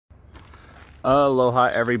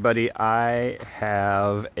Aloha everybody, I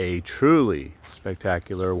have a truly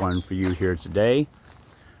spectacular one for you here today.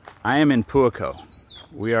 I am in Puako.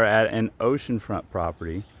 We are at an oceanfront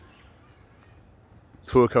property.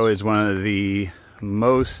 Puako is one of the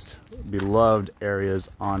most beloved areas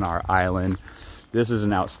on our island. This is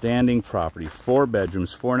an outstanding property, 4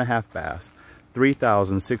 bedrooms, 4.5 baths,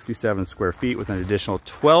 3,067 square feet with an additional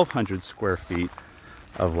 1,200 square feet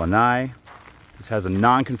of lanai. This has a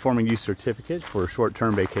non-conforming use certificate for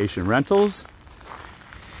short-term vacation rentals.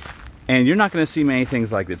 And you're not going to see many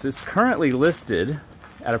things like this. It's currently listed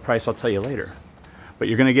at a price I'll tell you later. But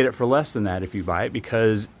you're going to get it for less than that if you buy it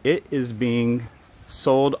because it is being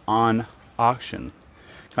sold on auction.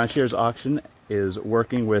 Concierge Auction is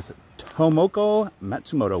working with Tomoko,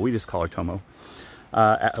 Matsumoto, we just call her Tomo,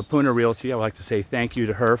 at Hapuna Realty. I would like to say thank you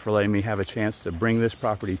to her for letting me have a chance to bring this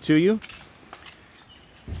property to you.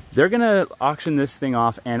 They're gonna auction this thing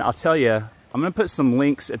off, and I'll tell you, I'm gonna put some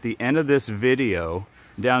links at the end of this video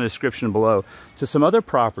down in the description below to some other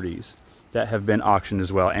properties that have been auctioned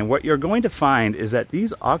as well. And what you're going to find is that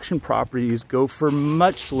these auction properties go for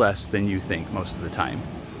much less than you think most of the time.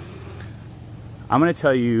 I'm gonna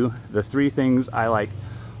tell you the 3 things I like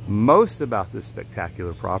most about this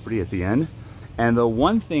spectacular property at the end, and the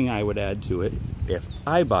one thing I would add to it if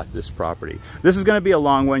I bought this property. This is going to be a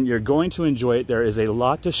long one. You're going to enjoy it. There is a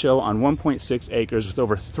lot to show on 1.6 acres with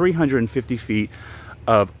over 350 feet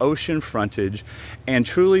of ocean frontage and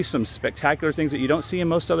truly some spectacular things that you don't see in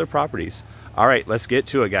most other properties. All right, let's get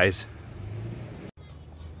to it, guys.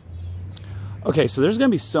 Okay, so there's going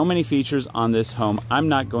to be so many features on this home. I'm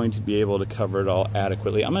not going to be able to cover it all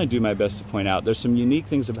adequately. I'm going to do my best to point out there's some unique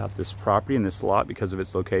things about this property and this lot because of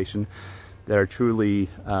its location that are truly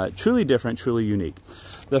different, truly unique.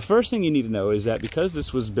 The first thing you need to know is that because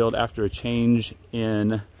this was built after a change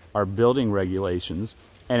in our building regulations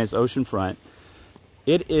and it's oceanfront,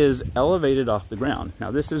 it is elevated off the ground. Now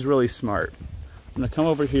this is really smart. I'm going to come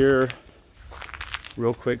over here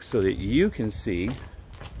real quick so that you can see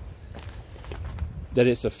that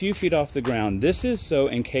it's a few feet off the ground. This is so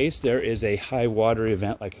in case there is a high water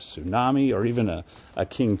event like a tsunami or even a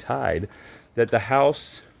king tide, that the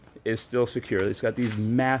house is still secure. It's got these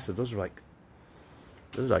massive, those are like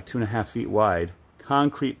 2.5 feet wide,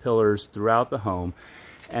 concrete pillars throughout the home,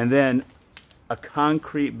 and then a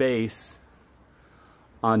concrete base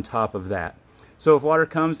on top of that. So if water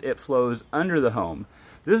comes, it flows under the home.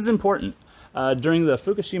 This is important. During the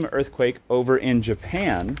Fukushima earthquake over in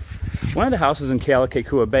Japan, one of the houses in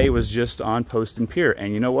Kailua Bay was just on post and pier,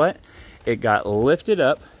 and you know what? It got lifted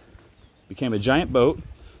up, became a giant boat,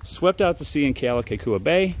 swept out to sea in Kailua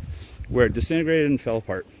Bay, where it disintegrated and fell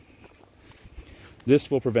apart.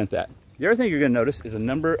 This will prevent that. The other thing you're going to notice is a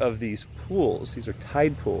number of these pools. These are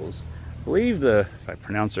tide pools. I believe if I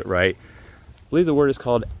pronounce it right, I believe the word is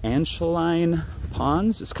called anchialine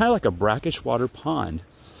ponds. It's kind of like a brackish water pond.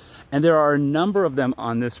 And there are a number of them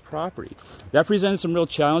on this property. That presents some real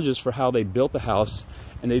challenges for how they built the house,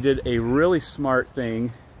 and they did a really smart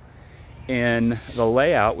thing in the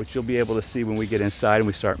layout, which you'll be able to see when we get inside and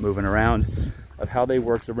we start moving around, of how they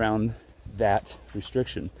worked around that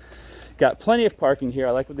restriction. Got plenty of parking here.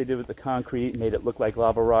 I like what they did with the concrete, made it look like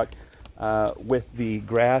lava rock with the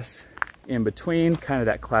grass in between, kind of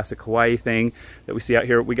that classic Hawaii thing that we see out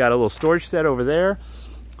here. We got a little storage set over there,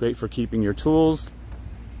 great for keeping your tools.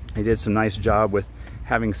 They did some nice job with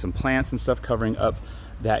having some plants and stuff covering up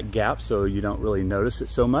that gap so you don't really notice it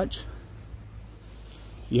so much.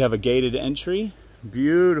 You have a gated entry,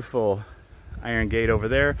 beautiful iron gate over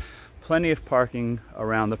there. Plenty of parking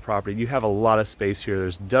around the property. You have a lot of space here.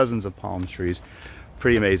 There's dozens of palm trees.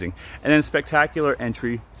 Pretty amazing. And then spectacular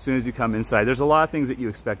entry as soon as you come inside. There's a lot of things that you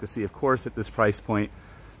expect to see, of course, at this price point,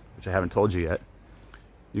 which I haven't told you yet.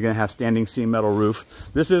 You're going to have standing seam metal roof.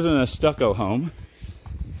 This isn't a stucco home.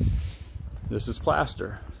 This is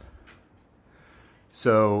plaster.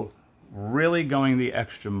 So really going the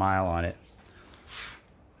extra mile on it.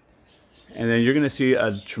 And then you're going to see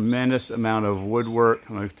a tremendous amount of woodwork.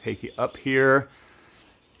 I'm going to take you up here.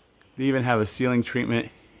 They even have a ceiling treatment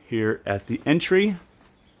here at the entry.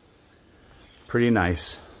 Pretty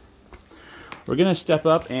nice. We're going to step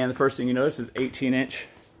up, and the first thing you notice is 18-inch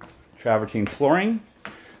travertine flooring.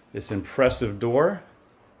 This impressive door.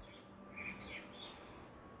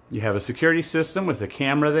 You have a security system with a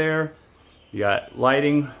camera there. You got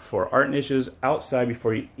lighting for art niches outside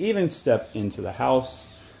before you even step into the house.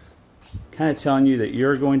 Kind of telling you that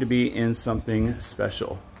you're going to be in something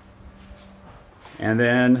special. And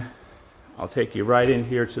then I'll take you right in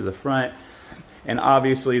here to the front. And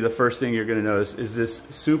obviously the first thing you're going to notice is this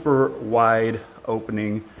super wide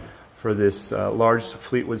opening for this large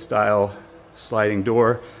Fleetwood style sliding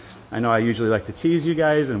door. I know I usually like to tease you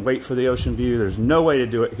guys and wait for the ocean view. There's no way to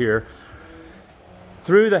do it here.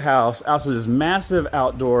 Through the house, out to this massive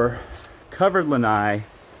outdoor covered lanai,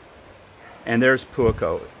 and there's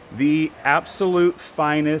Puako, the absolute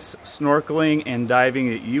finest snorkeling and diving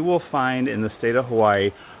that you will find in the state of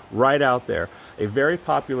Hawaii, right out there. A very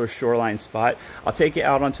popular shoreline spot. I'll take you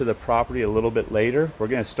out onto the property a little bit later. We're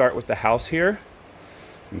going to start with the house here.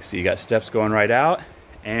 You can see you got steps going right out,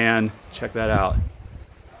 and check that out.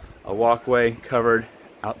 A walkway covered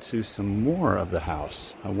out to some more of the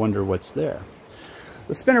house. I wonder what's there.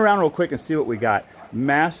 Let's spin around real quick and see what we got.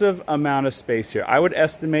 Massive amount of space here. I would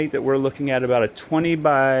estimate that we're looking at about a 20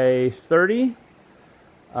 by 30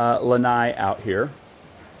 lanai out here.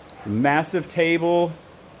 Massive table.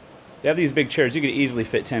 They have these big chairs. You could easily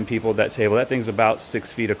fit 10 people at that table. That thing's about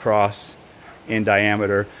 6 feet across in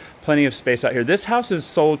diameter. Plenty of space out here. This house is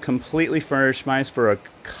sold completely furnished, minus for a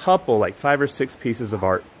couple, like 5 or 6 pieces of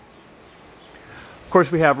art. Of course,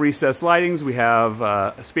 we have recessed lightings. We have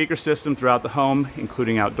a speaker system throughout the home,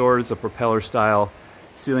 including outdoors, the propeller style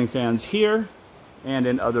ceiling fans here and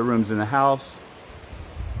in other rooms in the house.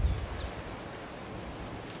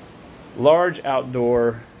 Large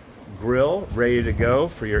outdoor grill ready to go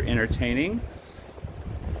for your entertaining.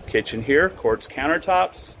 Kitchen here, quartz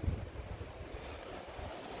countertops.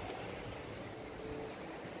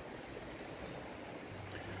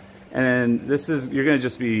 And this is, you're going to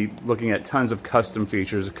just be looking at tons of custom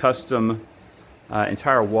features, a custom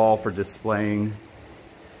entire wall for displaying,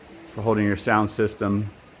 for holding your sound system,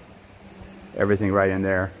 everything right in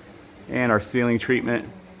there. And our ceiling treatment.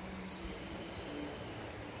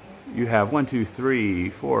 You have 1, 2, 3,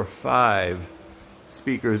 4, 5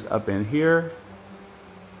 speakers up in here.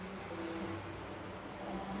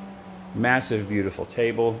 Massive, beautiful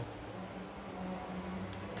table.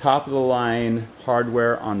 Top of the line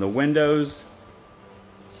hardware on the windows,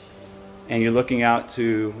 and you're looking out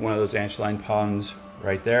to one of those anchialine ponds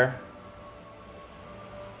right there.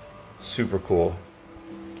 Super cool.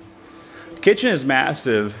 Kitchen is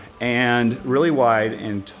massive and really wide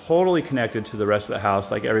and totally connected to the rest of the house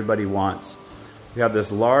like everybody wants. We have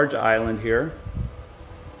this large island here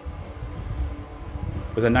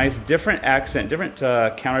with a nice different accent, different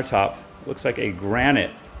countertop. Looks like a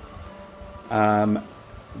granite.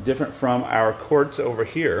 Different from our quartz over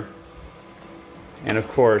here. And of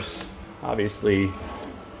course, obviously,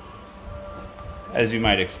 as you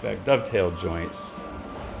might expect, dovetail joints,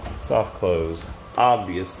 soft close,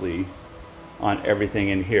 obviously on everything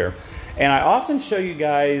in here. And I often show you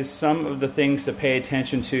guys some of the things to pay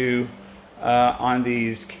attention to on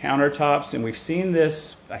these countertops, and we've seen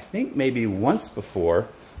this, I think, maybe once before.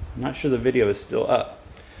 I'm not sure the video is still up.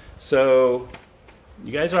 So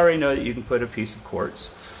you guys already know that you can put a piece of quartz,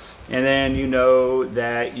 and then you know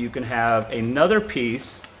that you can have another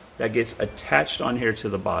piece that gets attached on here to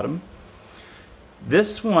the bottom.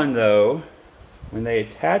 This one though, when they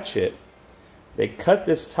attach it, they cut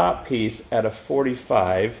this top piece at a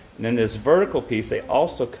 45, and then this vertical piece they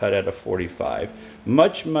also cut at a 45.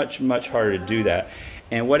 Much, much, much harder to do that.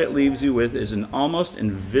 And what it leaves you with is an almost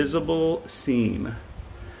invisible seam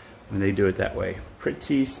when they do it that way.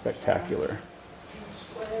 Pretty spectacular.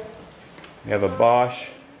 We have a Bosch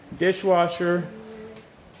dishwasher,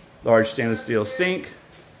 large stainless steel sink,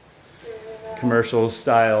 commercial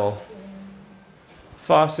style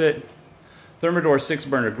faucet, Thermador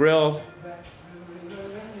 6-burner grill,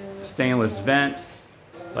 stainless vent,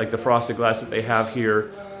 like the frosted glass that they have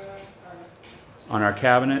here on our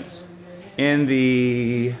cabinets. In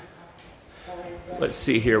the, let's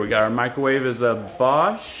see here, we got our microwave is a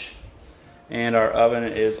Bosch, and our oven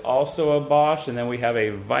is also a Bosch, and then we have a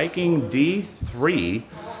Viking D3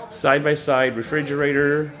 side-by-side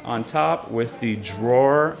refrigerator on top with the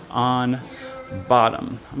drawer on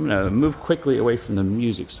bottom. I'm gonna move quickly away from the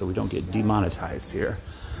music so we don't get demonetized here.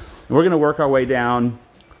 And we're gonna work our way down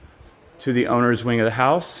to the owner's wing of the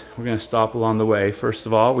house. We're gonna stop along the way. First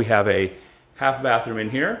of all, we have a half bathroom in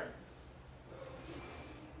here.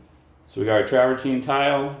 So we got our travertine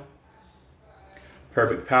tile,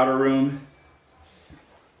 perfect powder room.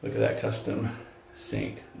 Look at that custom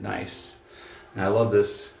sink, nice. And I love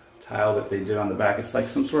this tile that they did on the back. It's like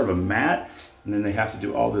some sort of a mat, and then they have to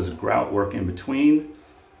do all this grout work in between.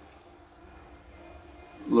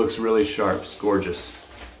 Looks really sharp, it's gorgeous.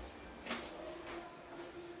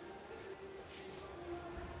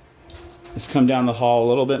 Let's come down the hall a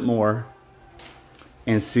little bit more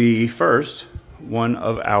and see first one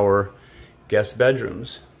of our guest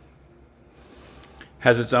bedrooms.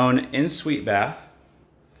 Has its own en-suite bath.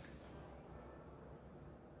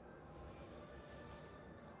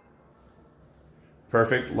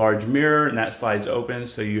 Perfect large mirror, and that slides open,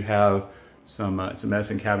 so you have some it's a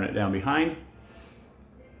medicine cabinet down behind.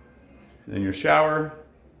 And then your shower.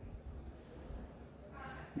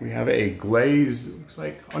 We have a glazed, looks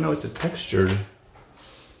like, oh no, it's a textured.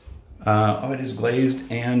 Oh, it is glazed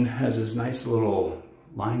and has this nice little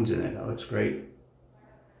lines in it. That looks great.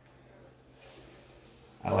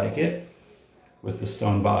 I like it with the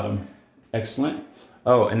stone bottom. Excellent.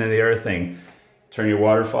 Oh, and then the other thing, turn your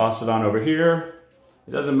water faucet on over here.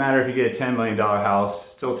 It doesn't matter if you get a $10 million house,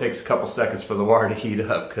 it still takes a couple seconds for the water to heat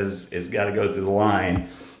up because it's got to go through the line.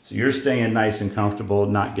 So you're staying nice and comfortable,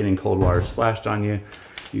 not getting cold water splashed on you.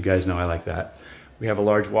 You guys know I like that. We have a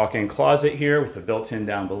large walk-in closet here with a built-in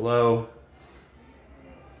down below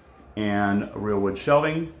and a real wood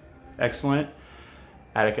shelving. Excellent.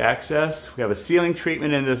 Attic access. We have a ceiling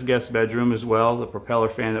treatment in this guest bedroom as well, the propeller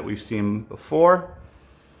fan that we've seen before.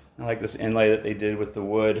 I like this inlay that they did with the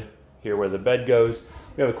wood here where the bed goes.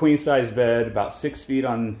 We have a queen size bed, about 6 feet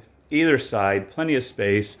on either side, plenty of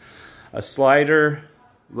space. A slider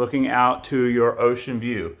looking out to your ocean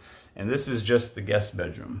view. And this is just the guest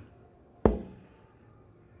bedroom.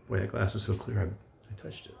 Boy, that glass was so clear, I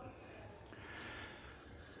touched it.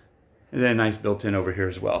 And then a nice built-in over here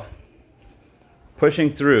as well.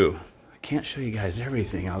 Pushing through. I can't show you guys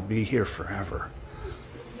everything. I'll be here forever.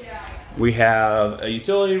 We have a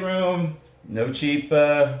utility room. No cheap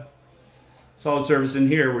solid surface in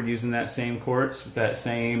here. We're using that same quartz with that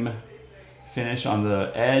same finish on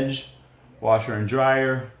the edge. Washer and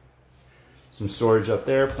dryer. Some storage up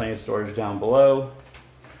there. Plenty of storage down below.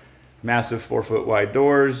 Massive 4-foot wide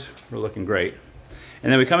doors. We're looking great.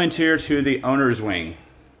 And then we come into here to the owner's wing.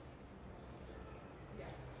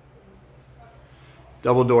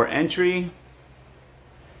 Double door entry.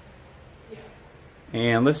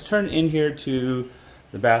 And let's turn in here to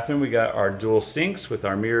the bathroom. We got our dual sinks with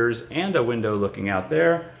our mirrors and a window looking out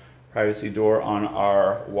there. Privacy door on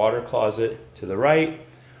our water closet to the right.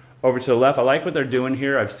 Over to the left, I like what they're doing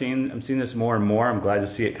here. I'm seeing this more and more. I'm glad to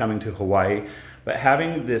see it coming to Hawaii. But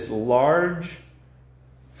having this large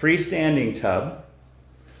freestanding tub,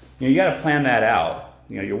 you got to plan that out.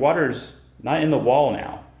 Your water's not in the wall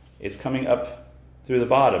now. It's coming up through the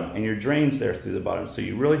bottom, and your drain's there through the bottom. So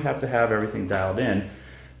you really have to have everything dialed in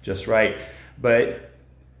just right. But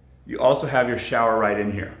you also have your shower right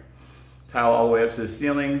in here. Tile all the way up to the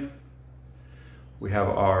ceiling. We have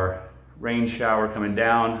our rain shower coming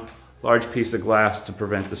down. Large piece of glass to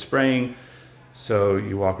prevent the spraying. So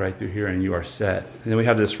you walk right through here and you are set. And then we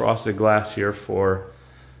have this frosted glass here for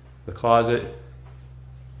the closet.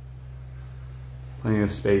 Plenty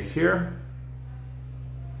of space here.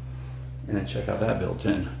 And then check out that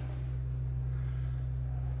built-in.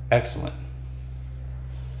 Excellent.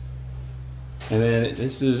 And then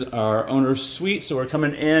this is our owner's suite. So we're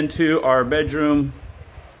coming into our bedroom,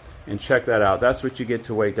 and check that out. That's what you get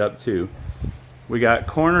to wake up to. We got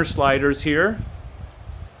corner sliders here.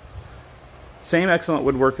 Same excellent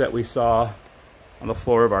woodwork that we saw on the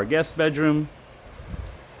floor of our guest bedroom.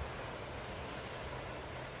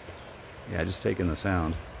 Yeah, just taking the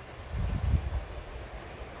sound.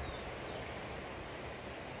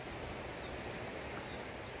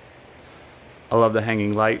 I love the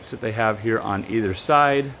hanging lights that they have here on either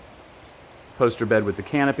side. Poster bed with the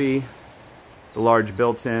canopy. The large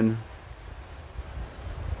built-in.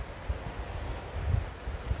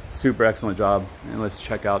 Super excellent job. And let's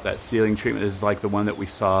check out that ceiling treatment. This is like the one that we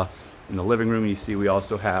saw in the living room. You see we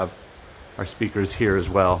also have our speakers here as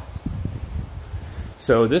well.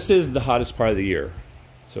 So this is the hottest part of the year.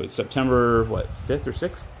 So it's September, what, 5th or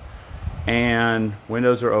 6th? And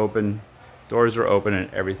windows are open, doors are open,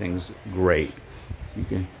 and everything's great. You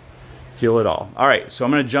can feel it all. All right, so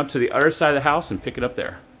I'm gonna jump to the other side of the house and pick it up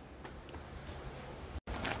there.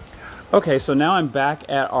 Okay, so now I'm back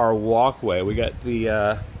at our walkway. We got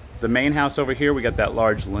the main house over here. We got that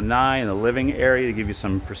large lanai in the living area to give you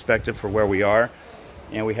some perspective for where we are.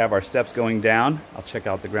 And we have our steps going down. I'll check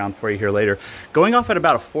out the ground for you here later. Going off at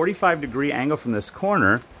about a 45-degree angle from this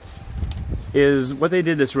corner is what they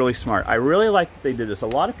did that's really smart. I really like that they did this. A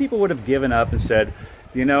lot of people would have given up and said,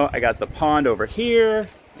 you know, I got the pond over here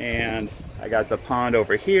and I got the pond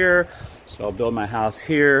over here, so I'll build my house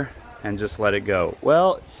here and just let it go.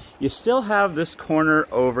 Well, you still have this corner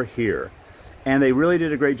over here, and they really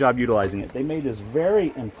did a great job utilizing it. They made this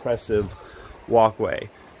very impressive walkway.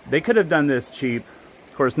 They could have done this cheap.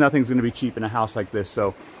 Of course, nothing's going to be cheap in a house like this.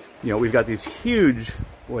 So, you know, we've got these huge,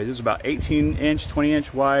 boy, this is about 18-inch,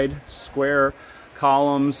 20-inch wide square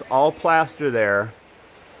columns, all plaster there.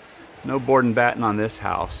 No board and batten on this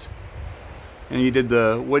house. And you did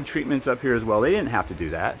the wood treatments up here as well. They didn't have to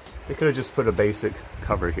do that. They could have just put a basic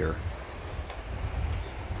cover here.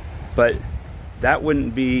 but that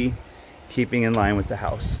wouldn't be keeping in line with the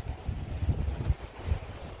house.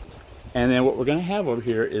 And then what we're going to have over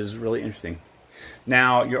here is really interesting.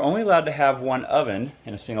 Now, you're only allowed to have one oven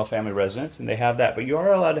in a single family residence, and they have that, but you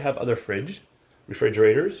are allowed to have other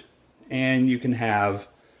refrigerators, and you can have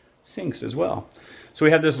sinks as well. So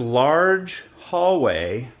we have this large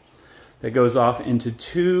hallway that goes off into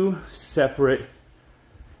 2 separate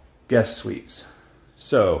guest suites.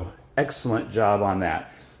 So, excellent job on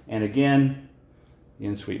that. And again, the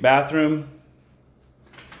in-suite bathroom,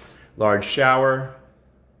 large shower.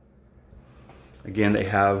 Again, they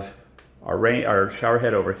have our shower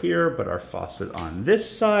head over here, but our faucet on this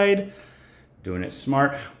side. Doing it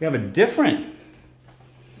smart. We have a different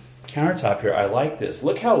countertop here. I like this.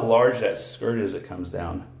 Look how large that skirt is that comes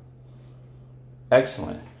down.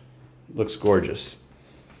 Excellent. Looks gorgeous.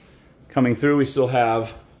 Coming through, we still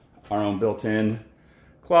have our own built-in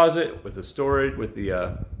closet with the storage, with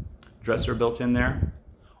the dresser built in there.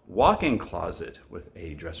 Walk-in closet with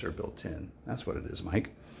a dresser built in. That's what it is, Mike.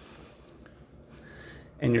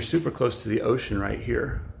 And you're super close to the ocean right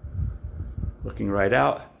here. Looking right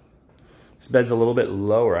out. This bed's a little bit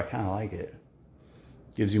lower. I kind of like it.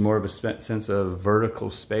 Gives you more of a sense of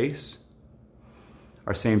vertical space.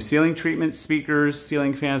 Our same ceiling treatment, speakers,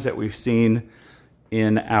 ceiling fans that we've seen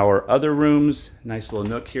in our other rooms. Nice little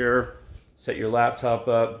nook here. Set your laptop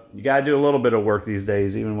up. You gotta do a little bit of work these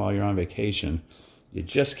days, even while you're on vacation. You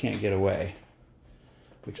just can't get away,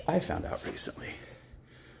 which I found out recently.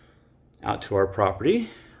 Out to our property,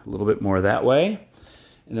 a little bit more that way.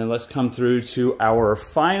 And then let's come through to our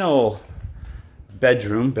final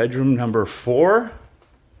bedroom, bedroom number 4.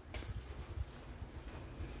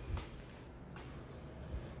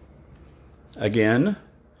 Again,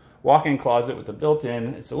 walk-in closet with a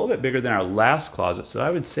built-in. It's a little bit bigger than our last closet, so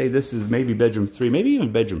I would say this is maybe bedroom 3, maybe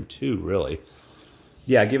even bedroom 2, really.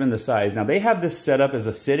 Yeah, given the size. Now, they have this set up as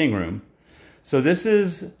a sitting room. So this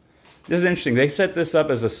is interesting. They set this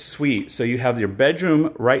up as a suite. So you have your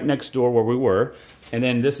bedroom right next door where we were, and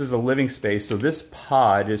then this is a living space. So this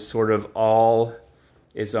pod is sort of all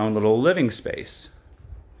its own little living space.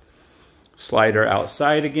 Slider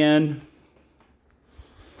outside again.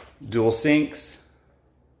 Dual sinks.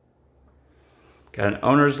 Got an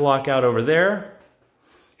owner's lockout over there.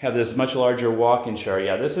 Have this much larger walk-in shower.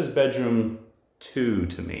 Yeah, this is bedroom 2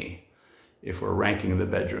 to me, if we're ranking the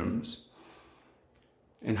bedrooms.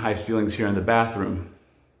 And high ceilings here in the bathroom.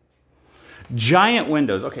 Giant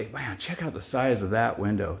windows. Okay, man, check out the size of that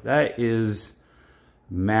window. That is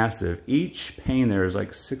massive. Each pane there is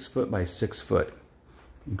like 6 foot by 6 foot.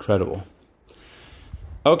 Incredible.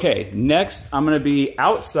 Okay, next I'm gonna be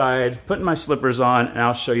outside, putting my slippers on, and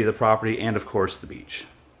I'll show you the property and of course the beach.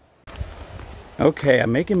 Okay,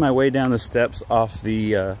 I'm making my way down the steps off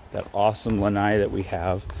the that awesome lanai that we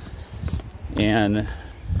have. And I'm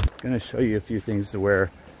gonna show you a few things to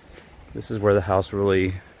where this is where the house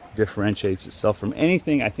really differentiates itself from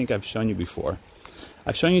anything I think I've shown you before.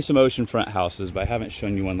 I've shown you some oceanfront houses, but I haven't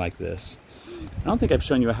shown you one like this. I don't think I've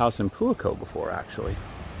shown you a house in Puako before, actually.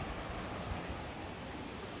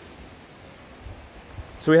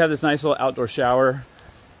 So we have this nice little outdoor shower,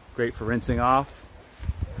 great for rinsing off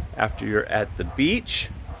after you're at the beach.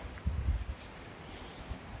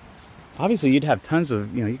 Obviously you'd have tons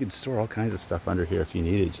of, you could store all kinds of stuff under here if you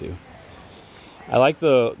needed to. I like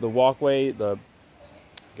the walkway, I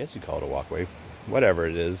guess you call it a walkway, whatever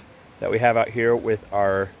it is, that we have out here with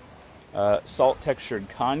our salt textured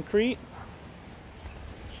concrete.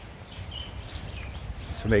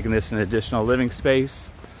 So making this an additional living space.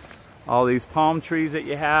 All these palm trees that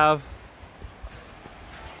you have.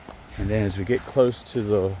 And then as we get close to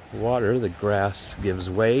the water, the grass gives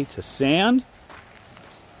way to sand.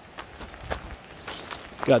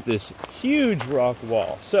 Got this huge rock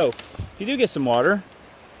wall. So if you do get some water,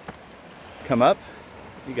 come up.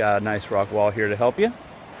 You got a nice rock wall here to help you.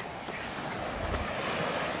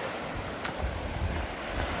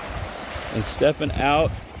 And stepping out,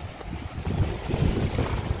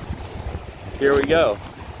 here we go.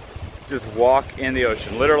 Just walk in the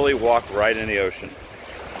ocean, literally walk right in the ocean.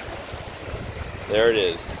 There it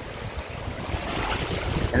is.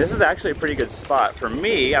 And this is actually a pretty good spot. For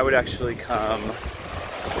me, I would actually come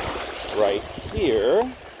right here,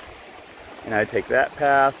 and I take that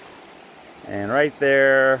path, and right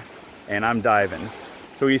there, and I'm diving.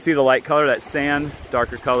 So you see the light color, that's sand,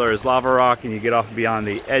 darker color is lava rock, and you get off beyond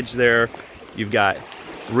the edge there, you've got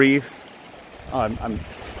reef.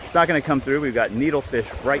 It's not gonna come through. We've got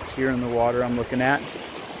needlefish right here in the water I'm looking at.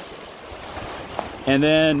 And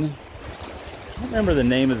then, I don't remember the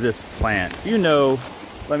name of this plant. If you know,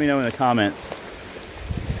 let me know in the comments.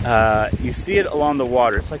 You see it along the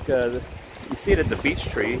water. It's like you see it at the beach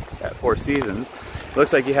tree at Four Seasons. It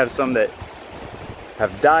looks like you have some that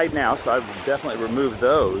have died now, so I've definitely removed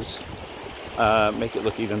those. Make it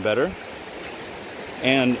look even better.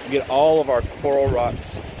 And get all of our coral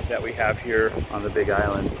rocks that we have here on the Big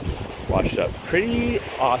Island washed up. Pretty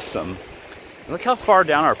awesome. Look how far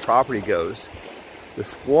down our property goes.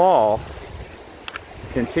 This wall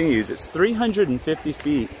continues. It's 350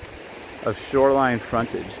 feet of shoreline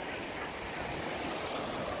frontage.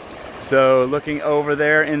 So looking over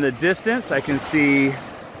there in the distance, I can see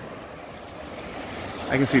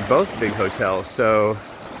both big hotels. So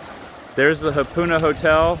there's the Hapuna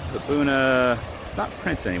Hotel. Hapuna, it's not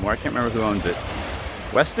Prince anymore. I can't remember who owns it.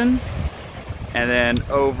 Weston. And then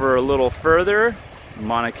over a little further,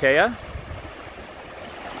 Mauna Kea.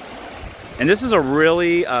 And this is a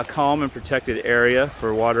really calm and protected area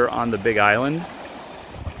for water on the Big Island.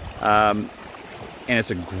 And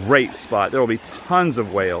it's a great spot. There will be tons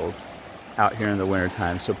of whales out here in the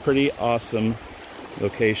wintertime. So pretty awesome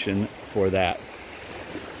location for that.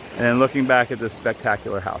 And then looking back at this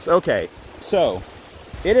spectacular house. Okay, so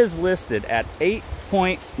it is listed at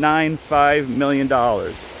 $8.95 million.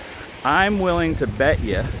 I'm willing to bet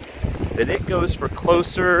you that it goes for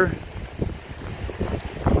closer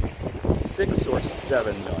 6 or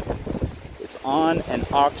 7 million. It's on an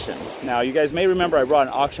auction. Now, you guys may remember I brought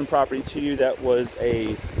an auction property to you that was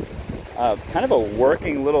a kind of a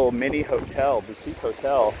working little mini hotel, boutique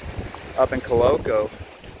hotel up in Kailua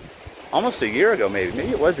almost a year ago, maybe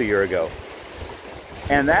it was a year ago.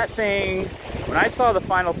 And that thing, when I saw the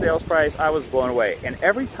final sales price, I was blown away. And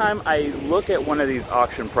every time I look at one of these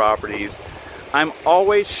auction properties, I'm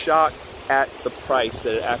always shocked at the price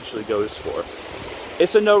that it actually goes for.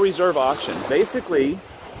 It's a no reserve auction. Basically,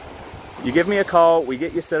 you give me a call, we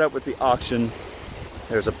get you set up with the auction.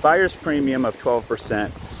 There's a buyer's premium of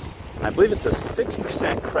 12%. I believe it's a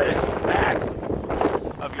 6% credit back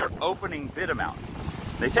of your opening bid amount.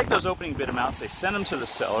 They take those opening bid amounts, they send them to the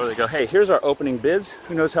seller. They go, hey, here's our opening bids.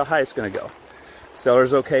 Who knows how high it's going to go?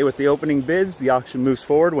 Seller's okay with the opening bids. The auction moves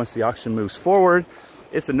forward. Once the auction moves forward,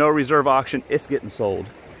 it's a no reserve auction. It's getting sold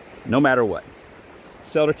no matter what.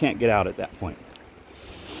 Seller can't get out at that point.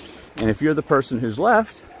 And if you're the person who's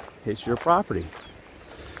left, it's your property.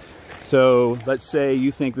 So let's say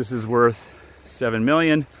you think this is worth $7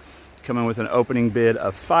 million, come in with an opening bid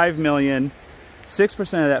of $5 million. 6% of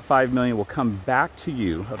that $5 million will come back to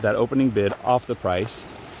you of that opening bid off the price.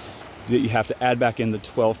 That you have to add back in the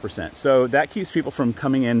 12%. So that keeps people from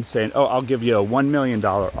coming in saying, oh, I'll give you a $1 million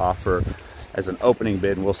offer as an opening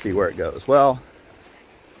bid and we'll see where it goes. Well,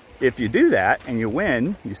 if you do that and you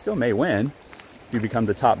win, you still may win. You become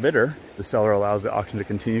the top bidder. The seller allows the auction to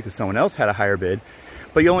continue because someone else had a higher bid,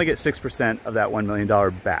 but you only get 6% of that $1 million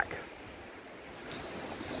back.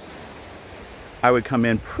 I would come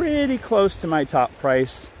in pretty close to my top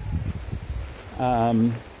price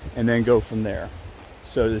and then go from there.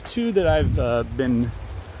 So the two that I've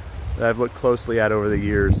looked closely at over the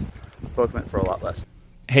years, both went for a lot less.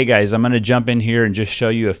 Hey guys, I'm going to jump in here and just show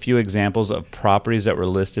you a few examples of properties that were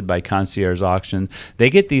listed by Concierge Auction. They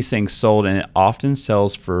get these things sold and it often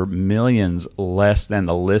sells for millions less than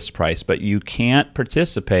the list price, but you can't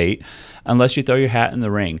participate unless you throw your hat in the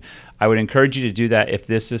ring. I would encourage you to do that if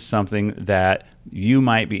this is something that you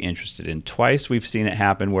might be interested in. Twice we've seen it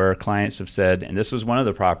happen where clients have said, and this was one of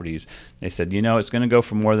the properties, they said, you know, it's going to go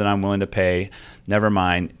for more than I'm willing to pay. Never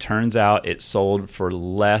mind. Turns out it sold for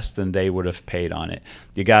less than they would have paid on it.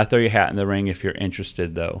 You got to throw your hat in the ring if you're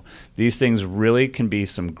interested, though. These things really can be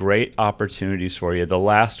some great opportunities for you. The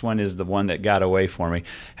last one is the one that got away for me.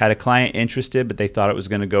 Had a client interested, but they thought it was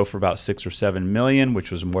going to go for about 6 or 7 million, which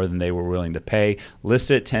was more than they were willing to pay.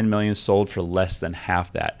 Listed at 10 million, sold for less than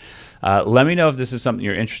half that. Let me know if this is something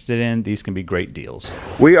you're interested in. These can be great deals.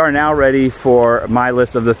 We are now ready for my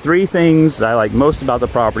list of the 3 things that I like most about the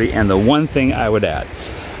property and the 1 thing I would add.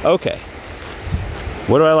 Okay,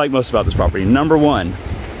 what do I like most about this property? Number 1,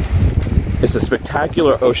 it's a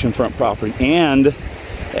spectacular oceanfront property and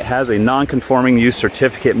it has a non-conforming use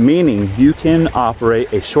certificate, meaning you can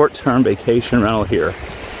operate a short-term vacation rental here.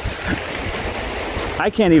 I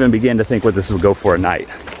can't even begin to think what this will go for a night.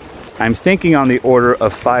 I'm thinking on the order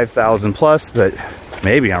of 5,000 plus, but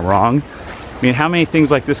maybe I'm wrong. I mean, how many things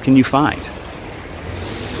like this can you find?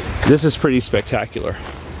 This is pretty spectacular.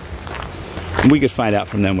 And we could find out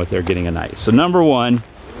from them what they're getting a night. So number 1,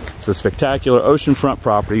 it's a spectacular oceanfront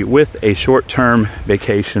property with a short-term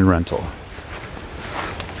vacation rental.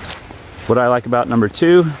 What I like about number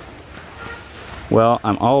 2, well,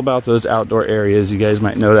 I'm all about those outdoor areas. You guys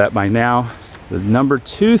might know that by now. The number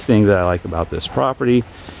 2 thing that I like about this property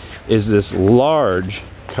is this large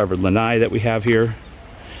covered lanai that we have here.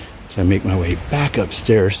 So I make my way back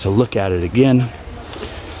upstairs to look at it again.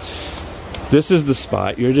 This is the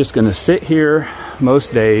spot. You're just gonna sit here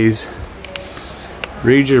most days,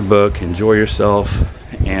 read your book, enjoy yourself,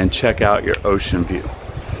 and check out your ocean view.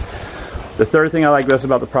 The third thing I like best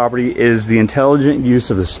about the property is the intelligent use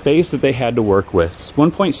of the space that they had to work with. It's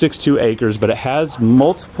 1.62 acres, but it has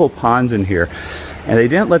multiple ponds in here. And they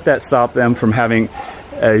didn't let that stop them from having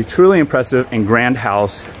a truly impressive and grand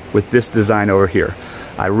house with this design over here.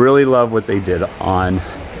 I really love what they did on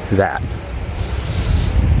that.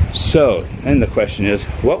 So, then the question is,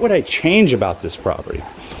 what would I change about this property?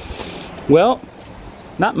 Well,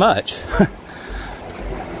 not much.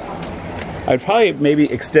 I'd probably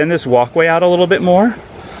maybe extend this walkway out a little bit more,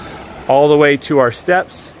 all the way to our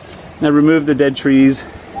steps, and remove the dead trees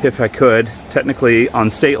if I could, technically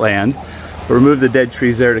on state land, but remove the dead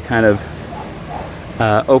trees there to kind of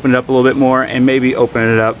open it up a little bit more, and maybe open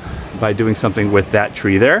it up by doing something with that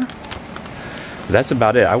tree there. But that's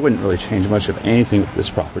about it. I wouldn't really change much of anything with this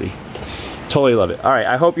property. Totally love it. All right,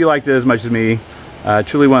 I hope you liked it as much as me.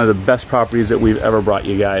 Truly one of the best properties that we've ever brought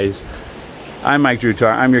you guys. I'm Mike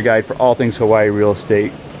Drutar. I'm your guide for all things Hawaii real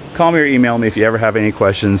estate. Call me or email me if you ever have any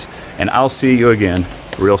questions, and I'll see you again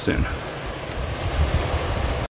real soon.